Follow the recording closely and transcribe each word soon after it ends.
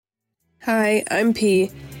Hi, I'm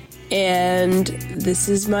P, and this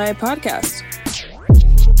is my podcast.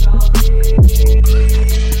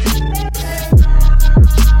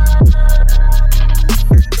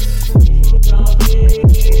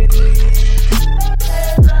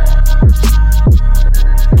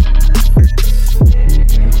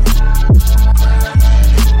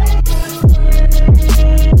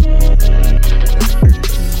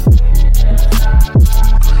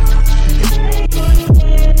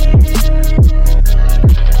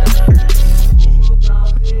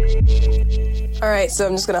 Alright, so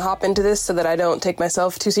I'm just going to hop into this so that I don't take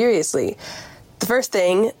myself too seriously. The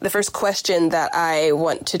first question that I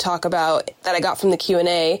want to talk about that I got from the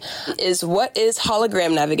Q&A is, what is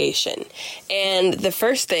hologram navigation? And the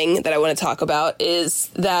first thing that I want to talk about is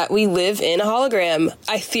that we live in a hologram.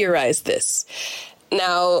 I theorized this.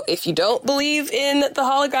 Now, if you don't believe in the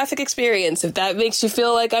holographic experience, if that makes you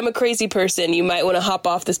feel like I'm a crazy person, you might want to hop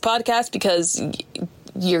off this podcast because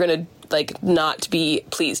you're going to, not be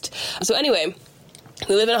pleased. So anyway,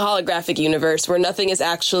 we live in a holographic universe where nothing is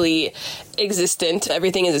actually existent.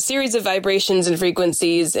 Everything is a series of vibrations and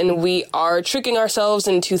frequencies, and we are tricking ourselves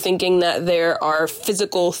into thinking that there are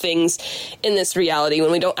physical things in this reality.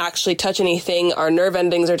 When we don't actually touch anything, our nerve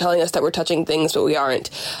endings are telling us that we're touching things, but we aren't.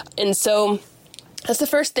 And so that's the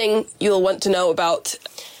first thing you'll want to know about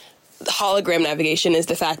hologram navigation, is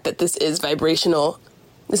the fact that this is vibrational.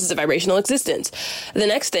 This is a vibrational existence. The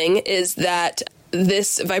next thing is that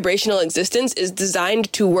this vibrational existence is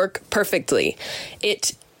designed to work perfectly.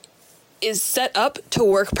 It is set up to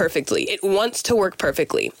work perfectly. It wants to work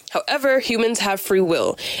perfectly. However, humans have free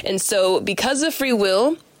will. And so because of free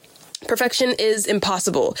will, perfection is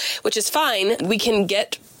impossible, which is fine. We can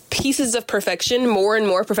get pieces of perfection, more and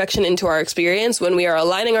more perfection into our experience when we are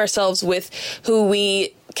aligning ourselves with who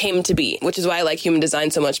we came to be, which is why I like human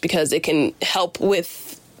design so much, because it can help with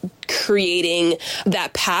creating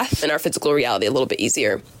that path in our physical reality a little bit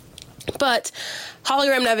easier. But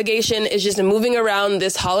hologram navigation is just moving around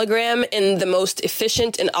this hologram in the most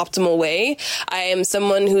efficient and optimal way. I am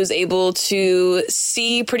someone who's able to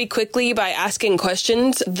see pretty quickly by asking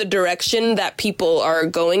questions the direction that people are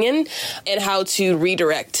going in and how to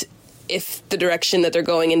redirect if the direction that they're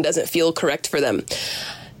going in doesn't feel correct for them.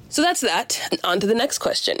 So that's that. On to the next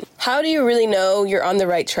question. How do you really know you're on the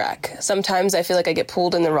right track? Sometimes I feel like I get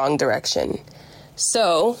pulled in the wrong direction.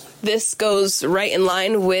 So this goes right in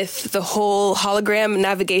line with the whole hologram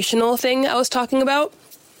navigational thing I was talking about.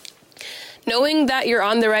 Knowing that you're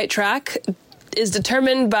on the right track is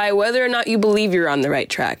determined by whether or not you believe you're on the right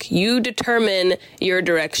track. You determine your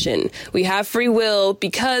direction. We have free will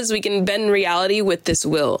because we can bend reality with this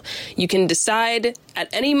will. You can decide at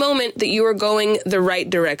any moment that you are going the right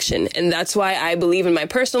direction. And that's why I believe in my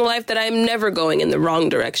personal life that I'm never going in the wrong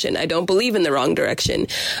direction. I don't believe in the wrong direction.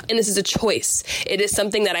 And this is a choice. It is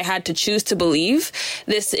something that I had to choose to believe.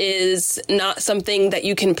 This is not something that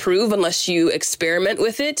you can prove unless you experiment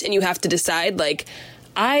with it. And you have to decide,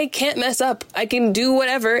 I can't mess up. I can do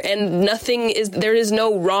whatever, and there is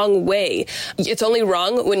no wrong way. It's only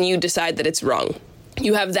wrong when you decide that it's wrong.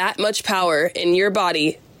 You have that much power in your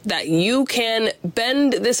body that you can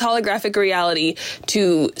bend this holographic reality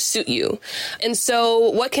to suit you. And so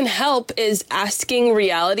what can help is asking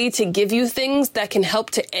reality to give you things that can help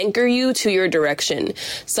to anchor you to your direction.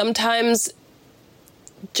 Sometimes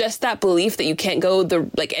just that belief that you can't go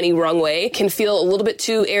any wrong way can feel a little bit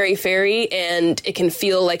too airy-fairy, and it can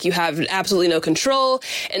feel like you have absolutely no control.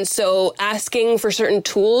 And so asking for certain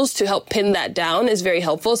tools to help pin that down is very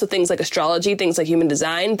helpful. So things like astrology, things like human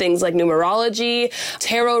design, things like numerology,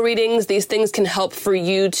 tarot readings, these things can help for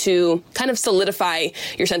you to kind of solidify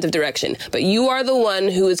your sense of direction. But you are the one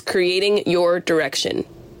who is creating your direction,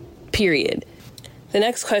 period. The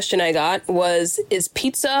next question I got was, is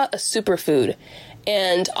pizza a superfood?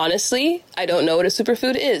 And honestly, I don't know what a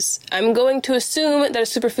superfood is. I'm going to assume that a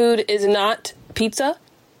superfood is not pizza.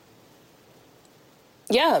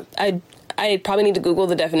 Yeah, I probably need to Google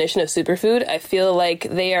the definition of superfood. I feel like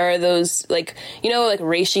they are those,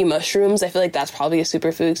 reishi mushrooms. I feel like that's probably a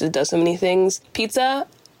superfood because it does so many things. Pizza,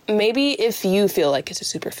 maybe if you feel like it's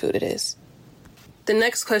a superfood, it is. The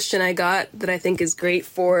next question I got that I think is great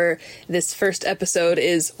for this first episode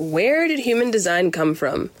is, where did human design come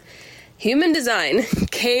from? Human design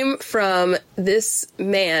came from this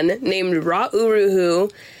man named Ra Uru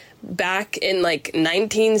Hu back in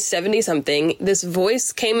 1970 something. This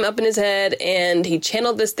voice came up in his head and he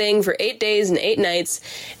channeled this thing for 8 days and 8 nights.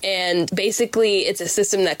 And basically it's a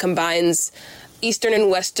system that combines Eastern and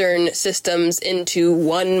Western systems into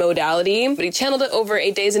one modality, but he channeled it over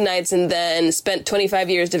 8 days and nights and then spent 25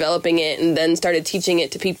 years developing it and then started teaching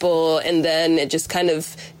it to people, and then it just kind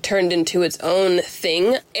of turned into its own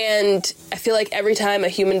thing. And I feel like every time a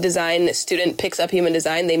human design student picks up human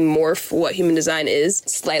design, they morph what human design is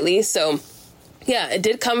slightly. So yeah, it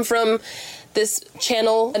did come from this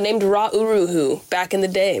channel named Ra Uru Hu back in the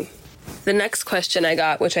day. The next question I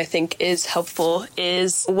got, which I think is helpful,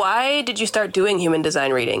 is why did you start doing human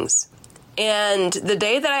design readings? And the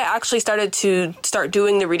day that I actually started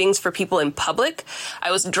doing the readings for people in public,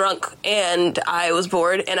 I was drunk and I was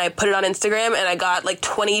bored and I put it on Instagram and I got like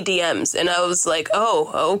 20 DMs and I was like,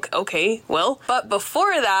 oh, okay, well. But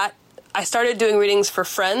before that, I started doing readings for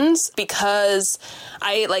friends because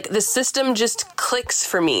the system just clicks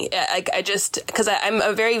for me. Because I'm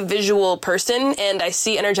a very visual person and I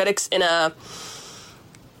see energetics in a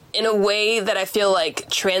way that I feel like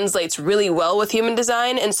translates really well with human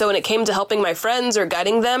design. And so when it came to helping my friends or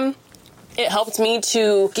guiding them, it helped me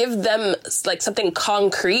to give them like something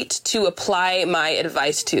concrete to apply my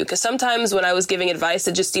advice to. Because sometimes when I was giving advice,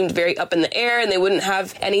 it just seemed very up in the air and they wouldn't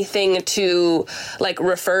have anything to like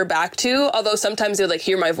refer back to. Although sometimes they would like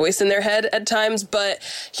hear my voice in their head at times. But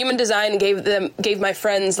human design gave my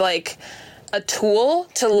friends like a tool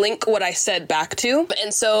to link what I said back to.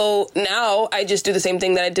 And so now I just do the same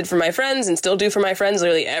thing that I did for my friends and still do for my friends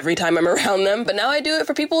literally every time I'm around them. But now I do it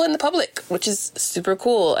for people in the public, which is super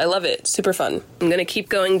cool. I love it. Super fun. I'm going to keep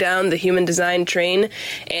going down the human design train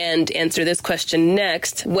and answer this question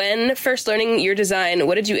next. When first learning your design,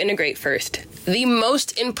 what did you integrate first? The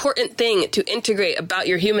most important thing to integrate about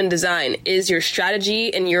your human design is your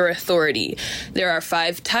strategy and your authority. There are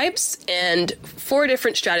 5 types and 4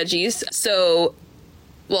 different strategies. So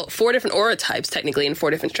 4 different aura types, technically, and 4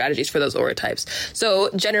 different strategies for those aura types. So,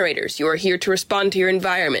 generators, you are here to respond to your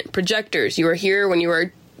environment. Projectors, you are here when you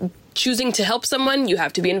are choosing to help someone, you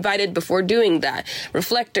have to be invited before doing that.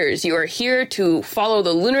 Reflectors, you are here to follow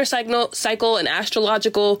the lunar cycle and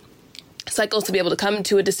astrological cycles to be able to come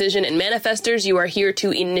to a decision. And manifestors, you are here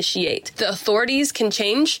to initiate. The authorities can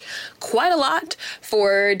change quite a lot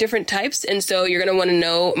for different types, and so you're going to want to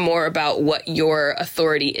know more about what your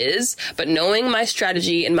authority is. But knowing my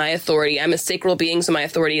strategy and my authority, I'm a sacral being, so my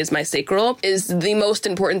authority is my sacral, is the most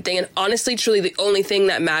important thing, and honestly, truly the only thing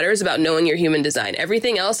that matters about knowing your human design.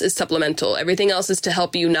 Everything else is supplemental. Everything else is to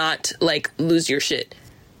help you not, lose your shit.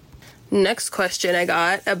 Next question I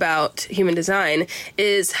got about human design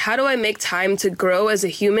is, how do I make time to grow as a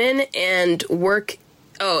human and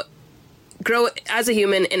grow as a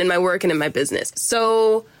human and in my work and in my business?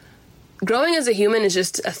 So growing as a human is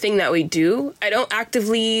just a thing that we do. I don't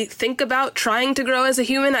actively think about trying to grow as a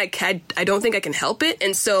human. I don't think I can help it.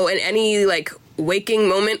 And so in any waking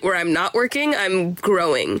moment where I'm not working, I'm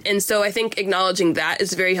growing. And so I think acknowledging that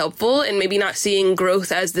is very helpful, and maybe not seeing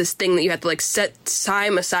growth as this thing that you have to set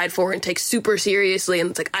time aside for and take super seriously.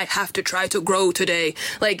 And it's I have to try to grow today.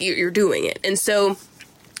 You're doing it. And so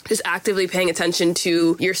just actively paying attention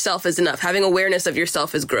to yourself is enough. Having awareness of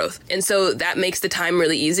yourself is growth. And so that makes the time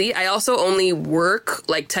really easy. I also only work,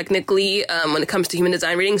 technically, when it comes to human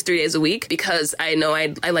design readings, 3 days a week, because I know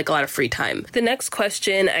I like a lot of free time. The next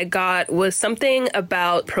question I got was something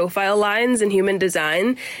about profile lines in human design.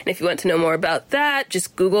 And if you want to know more about that,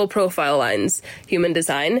 just Google profile lines, human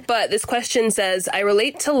design. But this question says, I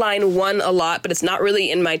relate to line 1 a lot, but it's not really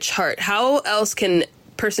in my chart. How else can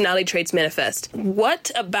personality traits manifest?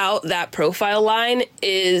 What about that profile line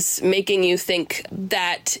is making you think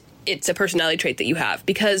that it's a personality trait that you have?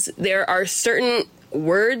 Because there are certain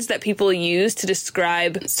words that people use to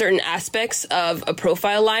describe certain aspects of a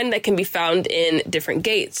profile line that can be found in different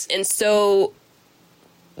gates. And so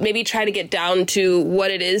maybe try to get down to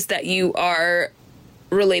what it is that you are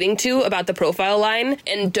relating to about the profile line,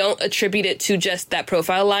 and don't attribute it to just that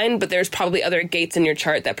profile line, but there's probably other gates in your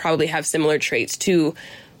chart that probably have similar traits to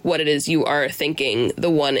what it is you are thinking the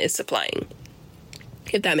one is supplying,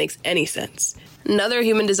 if that makes any sense. Another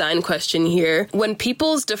human design question here. When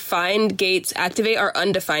people's defined gates activate our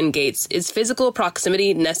undefined gates, is physical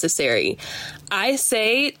proximity necessary? I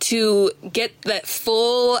say to get that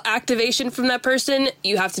full activation from that person,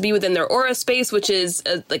 you have to be within their aura space, which is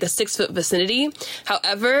a 6-foot vicinity.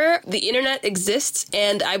 However, the internet exists,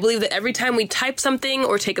 and I believe that every time we type something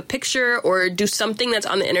or take a picture or do something that's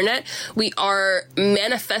on the internet, we are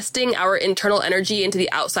manifesting our internal energy into the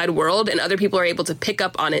outside world, and other people are able to pick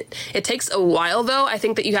up on it. It takes a while, though. I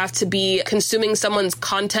think that you have to be consuming someone's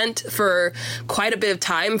content for quite a bit of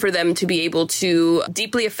time for them to be able to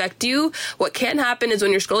deeply affect you. What can happen is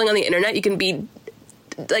when you're scrolling on the internet, you can be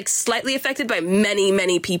like slightly affected by many,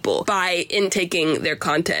 many people by intaking their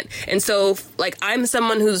content. And so like I'm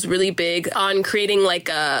someone who's really big on creating like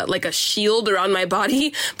a shield around my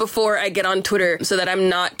body before I get on Twitter so that I'm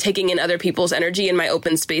not taking in other people's energy in my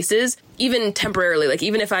open spaces, even temporarily. Like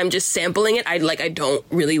even if I'm just sampling it, I don't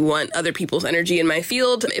really want other people's energy in my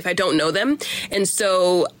field if I don't know them. And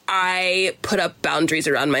so I put up boundaries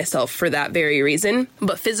around myself for that very reason.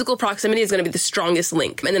 But physical proximity is going to be the strongest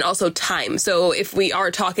link. And then also time. So if we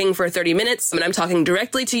are talking for 30 minutes and I'm talking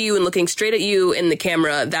directly to you and looking straight at you in the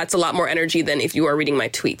camera, that's a lot more energy than if you are reading my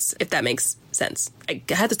tweets, if that makes sense. I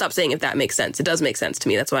had to stop saying if that makes sense. It does make sense to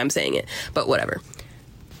me. That's why I'm saying it. But whatever.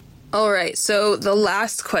 All right, so the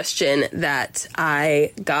last question that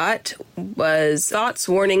I got was thoughts,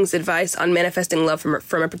 warnings, advice on manifesting love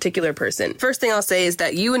from a particular person. First thing I'll say is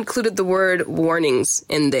that you included the word warnings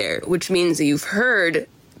in there, which means that you've heard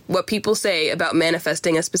what people say about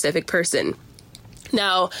manifesting a specific person.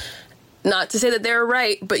 Now, not to say that they're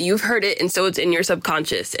right, but you've heard it, and so it's in your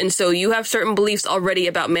subconscious. And so you have certain beliefs already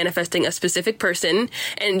about manifesting a specific person,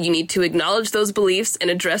 and you need to acknowledge those beliefs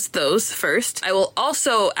and address those first. I will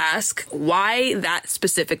also ask why that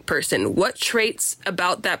specific person. What traits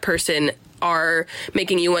about that person are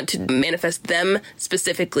making you want to manifest them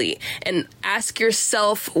specifically? And ask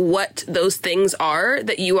yourself what those things are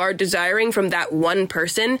that you are desiring from that one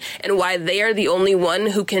person and why they are the only one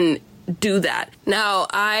who can do that. Now,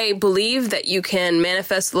 I believe that you can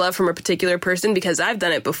manifest love from a particular person because I've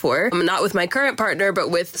done it before. Not with my current partner, but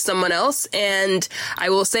with someone else. And I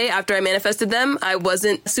will say after I manifested them, I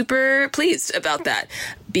wasn't super pleased about that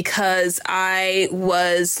because I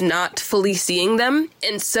was not fully seeing them.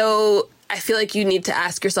 And so I feel like you need to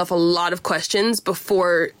ask yourself a lot of questions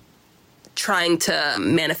before trying to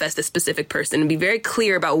manifest a specific person and be very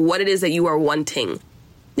clear about what it is that you are wanting.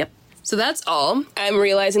 So that's all. I'm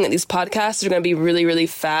realizing that these podcasts are going to be really, really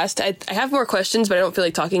fast. I have more questions, but I don't feel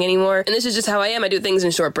like talking anymore. And this is just how I am. I do things in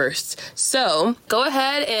short bursts. So go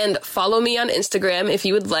ahead and follow me on Instagram if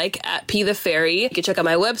you would like at pthefairy. You can check out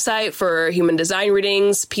my website for human design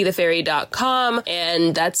readings, pthefairy.com.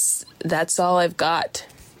 And that's all I've got.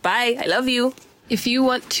 Bye. I love you. If you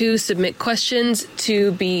want to submit questions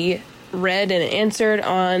to be read and answered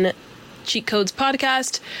on Cheat Codes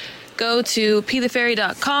Podcast, go to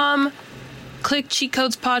pthefairy.com, click Cheat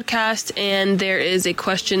Codes Podcast, and there is a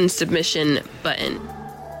question submission button.